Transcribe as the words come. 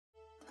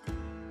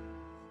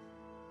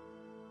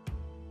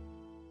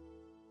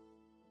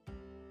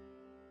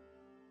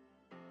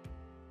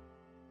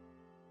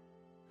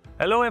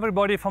Hello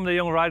everybody from the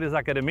Young Riders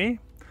Academy.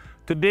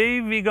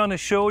 Today we're going to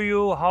show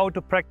you how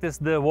to practice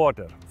the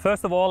water.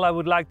 First of all, I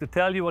would like to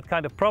tell you what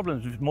kind of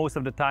problems most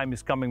of the time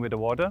is coming with the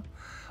water.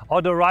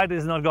 Or the rider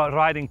is not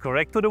riding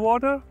correct to the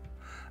water,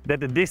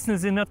 that the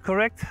distance is not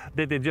correct,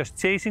 that they're just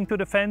chasing to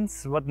the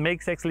fence, what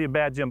makes actually a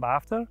bad jump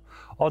after.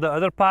 Or the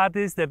other part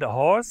is that the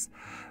horse,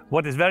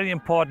 what is very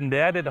important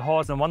there, that the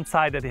horse on one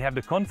side that they have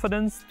the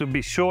confidence to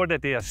be sure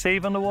that they are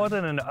safe on the water,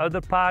 and the other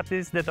part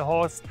is that the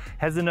horse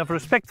has enough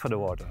respect for the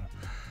water.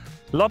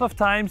 A lot of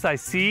times I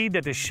see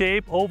that the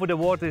shape over the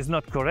water is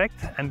not correct,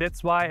 and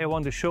that's why I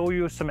want to show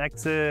you some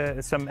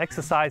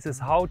exercises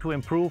how to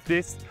improve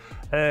this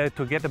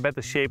to get a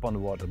better shape on the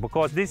water.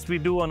 Because this we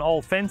do on all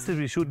fences,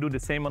 we should do the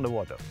same on the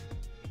water.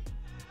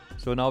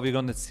 So now we're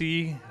going to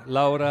see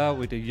Laura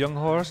with a young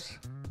horse.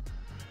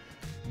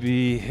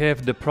 We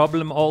have the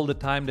problem all the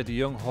time that the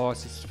young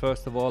horses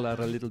first of all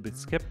are a little bit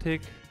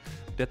skeptic.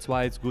 That's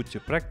why it's good to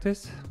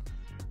practice.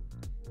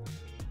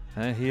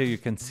 Here you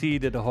can see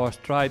that the horse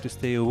tried to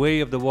stay away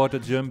of the water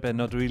jump and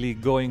not really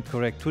going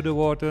correct to the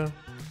water.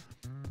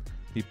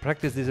 We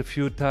practiced this a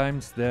few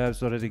times,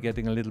 there's already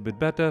getting a little bit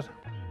better.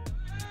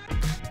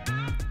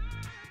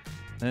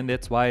 And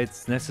that's why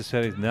it's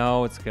necessary,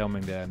 now it's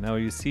coming there. Now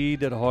you see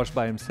that the horse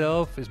by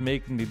himself is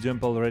making the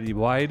jump already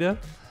wider.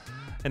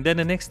 And then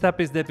the next step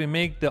is that we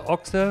make the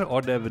oxer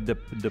or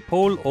the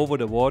pole over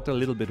the water a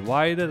little bit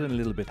wider and a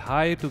little bit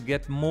higher to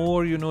get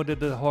more, you know,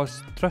 that the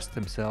horse trusts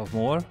himself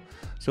more.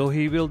 So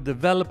he will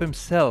develop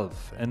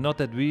himself and not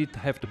that we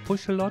have to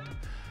push a lot.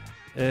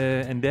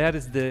 And that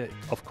is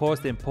of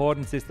course the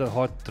importance is the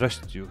horse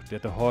trusts you,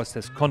 that the horse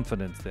has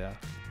confidence there.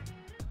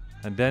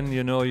 And then,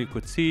 you know, you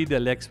could see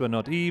the legs were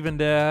not even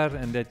there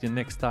and that the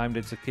next time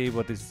that's okay,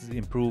 what is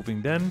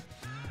improving then.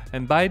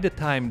 And by the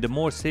time the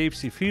more safe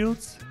she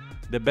feels,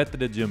 the better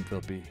the jump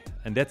will be.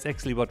 And that's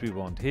actually what we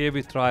want. Here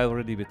we try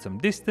already with some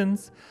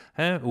distance.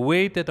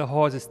 Wait that the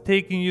horse is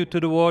taking you to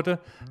the water,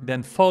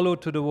 then follow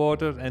to the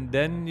water, and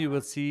then you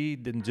will see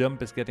the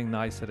jump is getting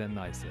nicer and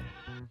nicer.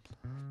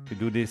 We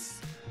do this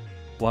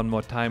one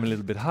more time a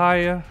little bit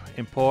higher.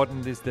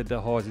 Important is that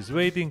the horse is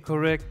waiting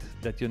correct,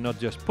 that you're not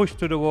just pushed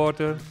to the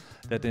water,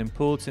 that the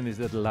impulsion is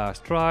at the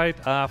last ride,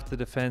 after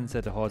the fence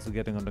that the horse is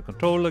getting under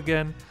control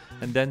again,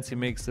 and then she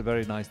makes a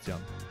very nice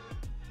jump.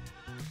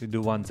 We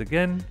do once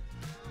again.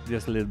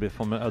 Just a little bit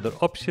from the other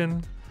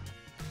option,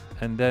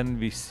 and then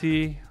we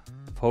see,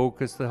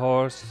 focus the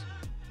horse,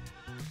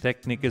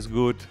 technique is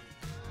good,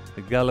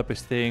 the gallop is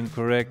staying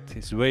correct,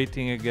 he's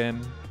waiting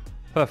again,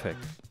 perfect.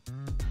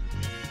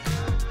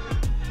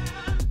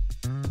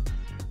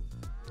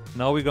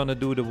 Now we're gonna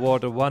do the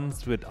water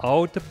once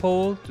without the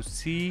pole to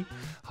see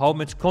how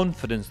much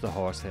confidence the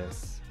horse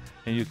has.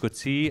 And you could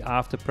see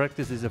after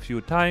practice this a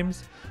few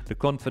times, the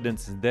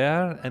confidence is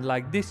there, and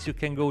like this you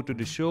can go to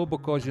the show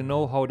because you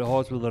know how the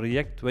horse will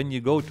react when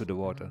you go to the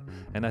water.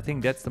 And I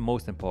think that's the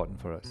most important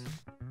for us.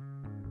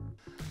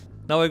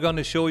 Now we're going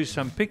to show you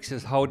some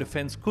pictures how the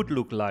fence could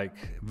look like.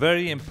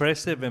 Very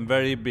impressive and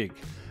very big.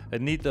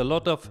 It needs a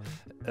lot of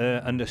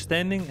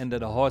understanding, and that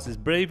the horse is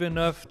brave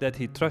enough that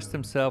he trusts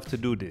himself to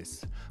do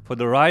this. For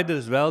the rider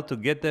as well to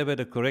get there with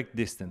the correct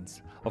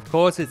distance. Of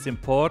course it's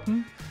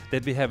important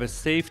that we have a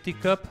safety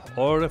cup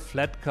or a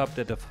flat cup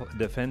that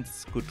the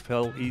fence could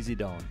fall easy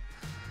down.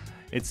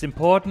 It's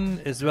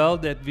important as well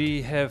that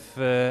we have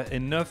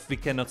enough, we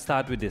cannot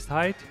start with this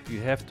height,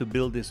 you have to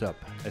build this up.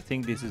 I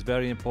think this is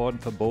very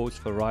important for both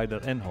for rider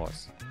and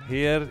horse.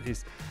 Here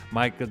is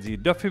Michael G.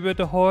 Duffy with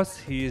the horse,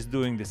 he is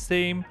doing the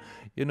same.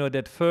 You know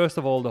that first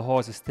of all the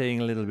horse is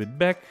staying a little bit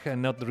back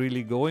and not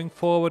really going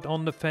forward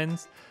on the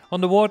fence. On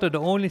the water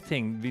the only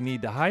thing we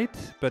need the height,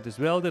 but as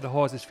well that the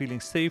horse is feeling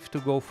safe to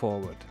go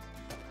forward.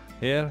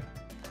 Here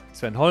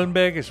Sven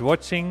Holmberg is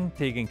watching,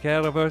 taking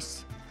care of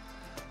us.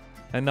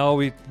 And now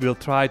we will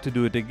try to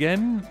do it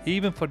again.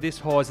 Even for this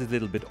horse is a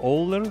little bit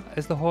older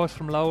as the horse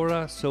from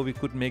Laura, so we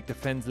could make the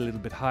fence a little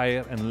bit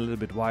higher and a little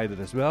bit wider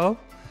as well.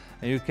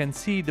 And you can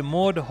see the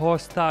more the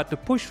horse starts to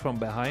push from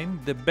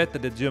behind, the better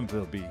the jump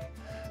will be.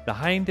 The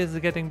hind is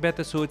getting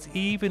better, so it's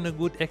even a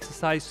good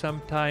exercise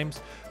sometimes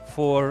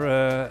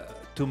for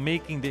to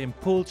making the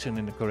impulsion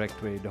in the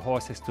correct way. The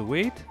horse has to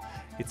wait.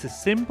 It's a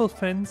simple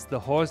fence. The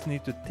horse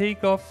needs to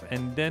take off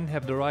and then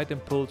have the right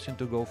impulsion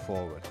to go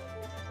forward.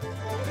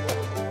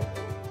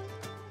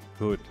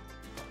 Good.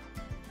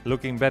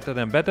 Looking better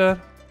and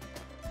better.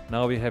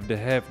 Now we have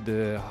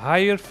the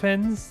higher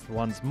fence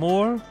once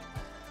more.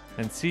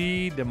 And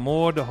see, the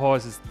more the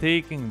horse is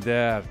taking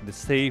there, the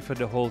safer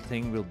the whole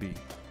thing will be.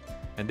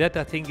 And that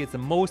I think is the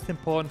most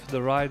important for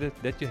the rider,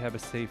 that you have a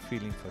safe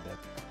feeling for that.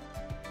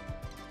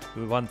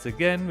 Once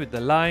again with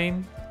the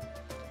line,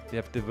 you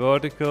have the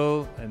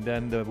vertical and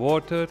then the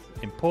water.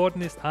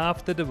 Important is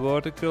after the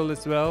vertical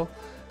as well,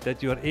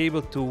 that you are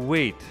able to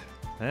wait.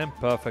 And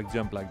perfect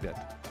jump like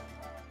that.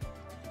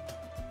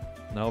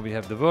 Now we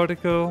have the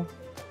vertical.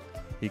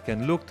 He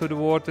can look to the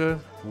water,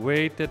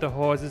 wait that the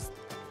horses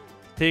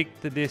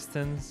take the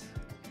distance,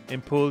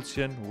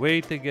 impulsion,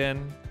 wait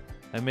again,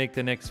 and make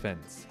the next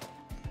fence.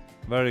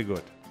 Very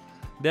good.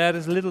 There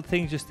is little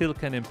things you still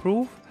can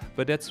improve,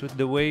 but that's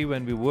the way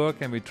when we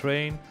work and we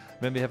train.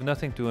 When we have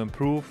nothing to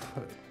improve,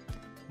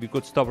 we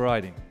could stop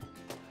riding.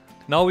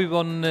 Now we're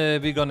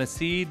gonna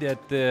see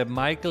that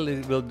Michael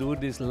will do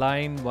this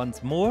line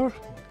once more,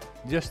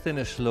 just in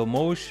a slow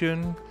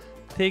motion.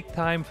 Take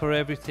time for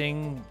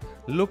everything.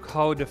 Look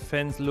how the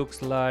fence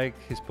looks like.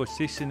 His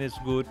position is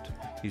good.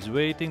 He's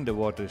waiting, the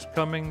water is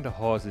coming, the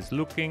horse is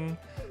looking.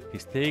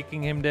 He's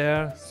taking him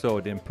there,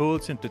 so the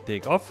impulsion to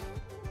take off.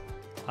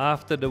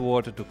 After the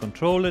water to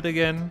control it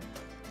again.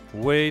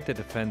 Wait that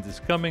the fence is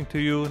coming to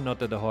you, not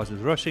that the horse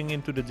is rushing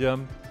into the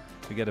jump.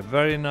 You get a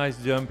very nice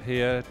jump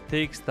here,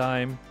 takes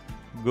time,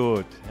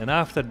 good. And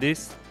after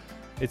this,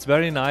 it's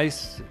very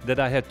nice that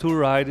I had two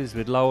riders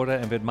with Laura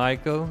and with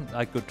Michael.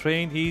 I could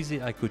train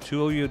easy, I could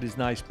show you these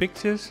nice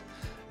pictures,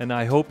 and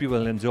I hope you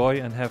will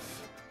enjoy and have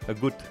a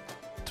good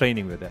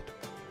training with that.